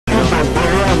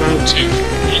2,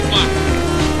 look back.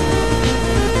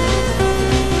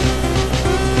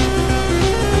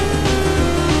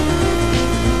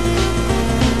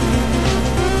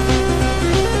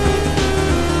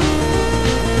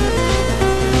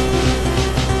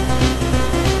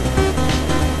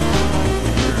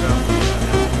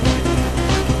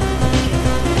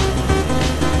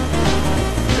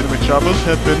 Jobbers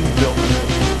have been built.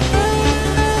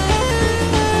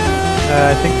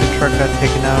 I think the truck got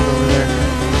taken out over there.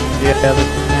 Yeah, the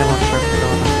ammo truck is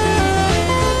going on.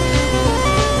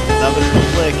 Another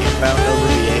slick inbound over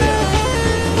the AO.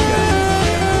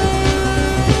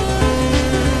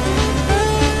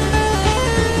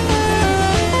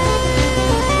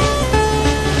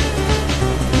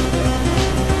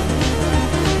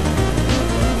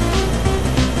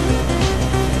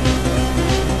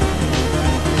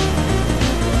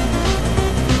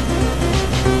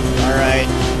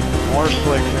 More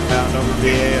slicks inbound over the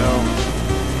AO.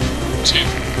 2,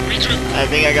 regroup. I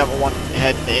think I got one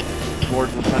heading in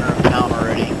towards the center of town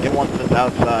already. Get one that's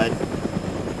outside.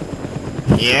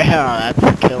 Yeah,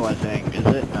 that's a kill, I think. Is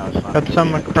it? No, it's not. Got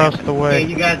some across the way. Hey,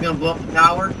 you guys gonna blow up the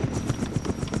tower?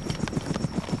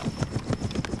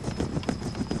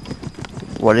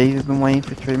 What have you been waiting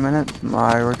for 3 minutes?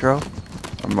 My Rodro?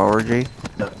 Or Mower G?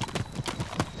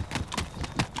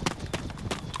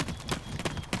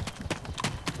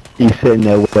 He's sitting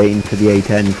there waiting for the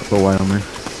A10 for a while, man.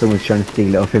 Someone's trying to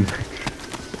steal it off him.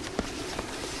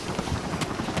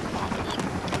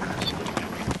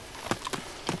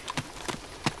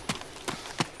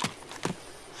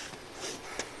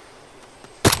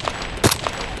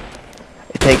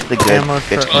 It takes the good Ammo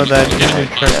truck, or that new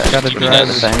truck gotta drive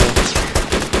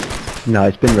it. No,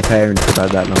 it's been repairing for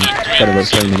about that long. It's got about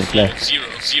 20 minutes left. 0,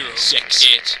 0, 6,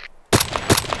 8.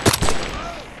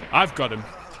 I've got him.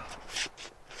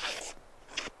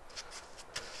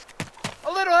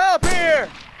 A little help here!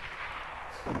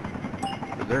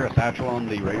 Is there a satchel on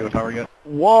the radio tower yet?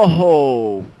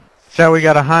 Whoa! So we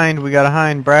got a hind,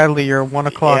 Bradley, you're 1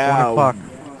 o'clock, Yeah. 1 o'clock.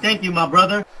 Thank you, my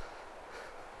brother.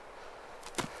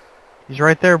 He's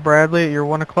right there, Bradley, at your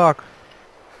 1 o'clock.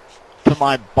 To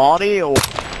my body or...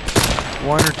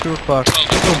 1 or 2 o'clock.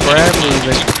 Oh,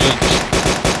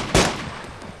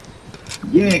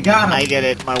 Bradley, Yeah, got him. I get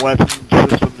it, my weapon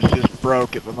system is just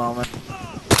broke at the moment.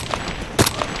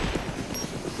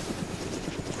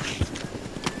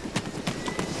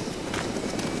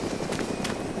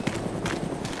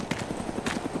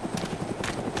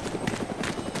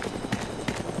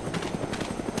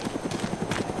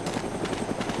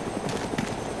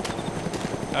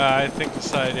 I think the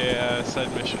side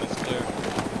mission is clear.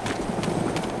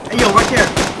 Hey, yo, right there.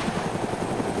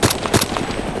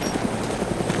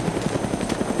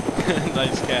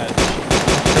 Nice catch.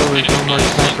 So there's no more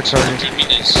sniper targets. 2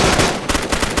 meters.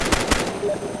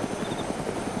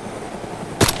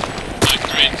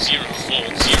 5, 0, 4,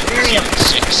 0,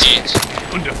 6,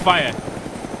 8. Under fire.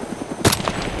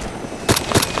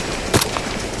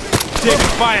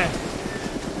 Taking fire.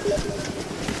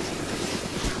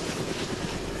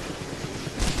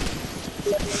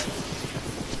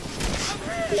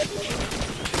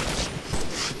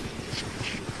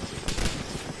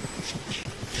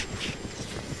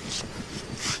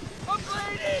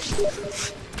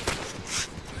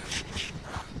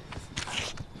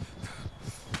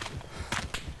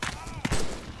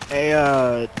 Hey,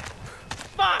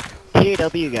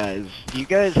 PAW guys, do you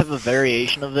guys have a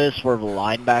variation of this where the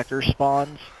linebacker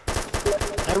spawns?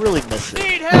 I really miss it.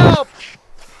 Need help!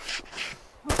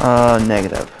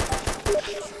 Negative.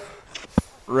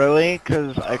 Really?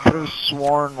 Cause I could have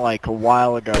sworn like a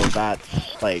while ago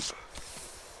that's like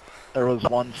there was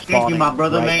one spawning my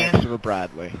brother, right man. next to the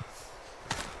Bradley.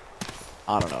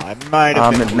 I don't know. I might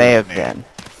have been. It may have been.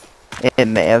 It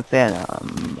may have been.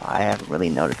 I haven't really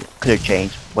noticed. It could have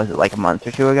changed. Was it like a month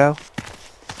or 2 ago?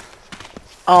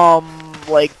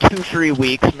 Like 2-3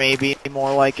 weeks maybe,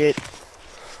 more like it.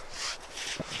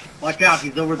 Watch out,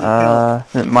 he's over the hill.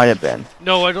 It might have been.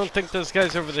 No, I don't think those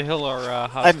guys over the hill are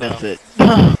hostile. I miss it.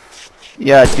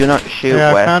 Yeah, do not shoot Yeah,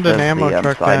 I west found of an ammo the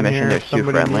truck side down mission. here. There's 2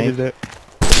 Somebody friendlies. needed it.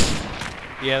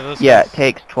 Yeah, those Yeah, guys. it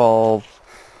takes 12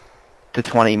 to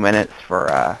 20 minutes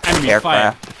for Enemy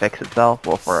aircraft to fix itself,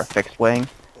 or for a fixed wing.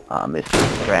 It's to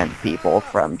prevent people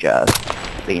from just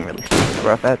being really stupid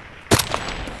with it.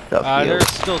 So if you There's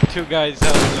still 2 guys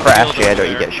out in the crash field it over or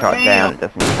you there. get shot down, it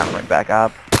doesn't come right back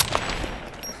up.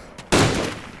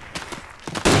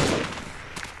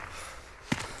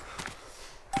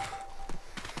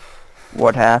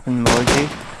 What happened, Moji?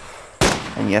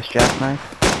 And yes, Jackknife?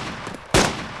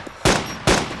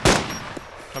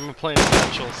 I'm playing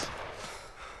satchels.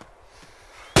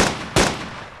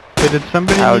 Did did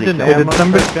somebody Howdy, need an Phil. ammo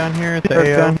truck down here at the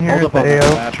AO? Down here Hold at up the on that AO?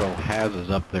 satchel. Haz is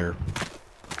up there.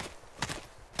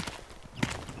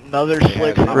 Another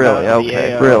slick Yeah, from Really? down to the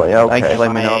Okay. AO. Really? Okay. Thanks,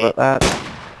 Let me know mate. about that.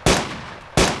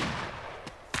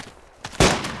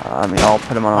 I mean, I'll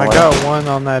put him on I a list. got one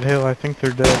on that hill. I think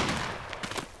they're dead.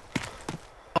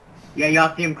 Yeah,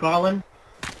 y'all see him crawling?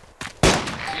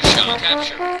 Shot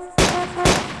capture.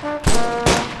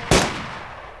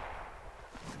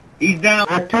 He's down.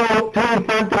 Two in front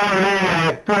of our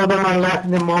area. Two of them are left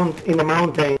in the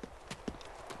mountain.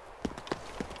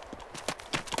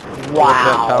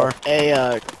 Wow.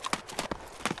 Hey,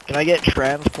 can I get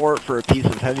transport for a piece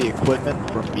of heavy equipment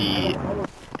from the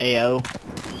AO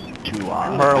to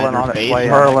Merlin on Commander's its base? way.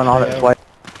 Merlin on its way.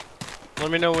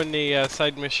 Let me know when the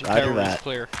side mission Roger tower is that.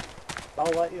 clear.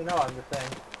 I'll let you know, I'm just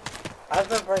saying.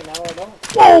 As of right now, I don't.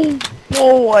 Whoa!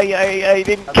 Whoa! I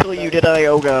didn't kill you, did I?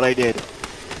 Oh god, I did.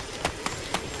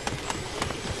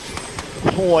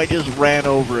 Oh, I just ran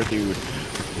over a dude.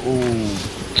 Ooh.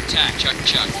 Attack, chuck,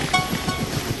 chuck.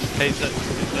 Hey, is that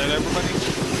everybody?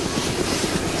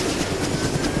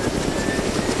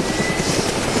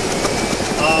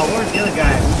 Where's the other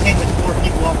guy? We came with 4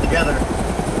 people all together.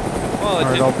 Well, it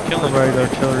Alright, I'll didn't kill provide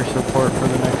anybody. artillery support for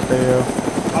the next AO.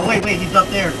 Oh, wait, he's up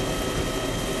there.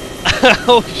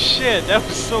 Oh shit, that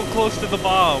was so close to the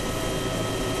bomb.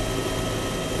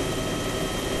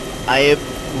 I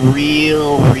am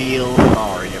real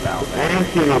sorry about that.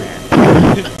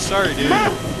 Sorry, dude.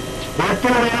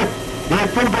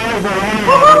 There's two guys around.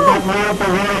 There's one up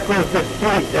right across the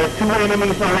street. There's 2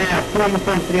 enemies around. 2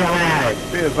 infantry around.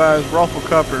 Be advised, rifle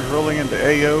copters rolling into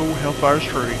AO, Hellfire's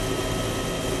free.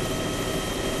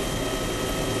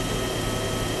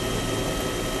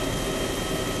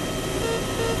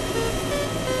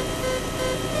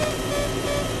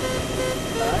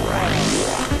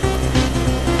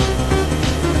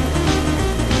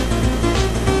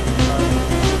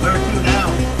 There are 2 now.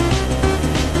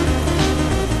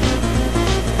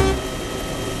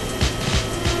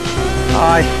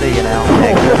 I see you now.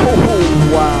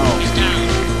 Oh,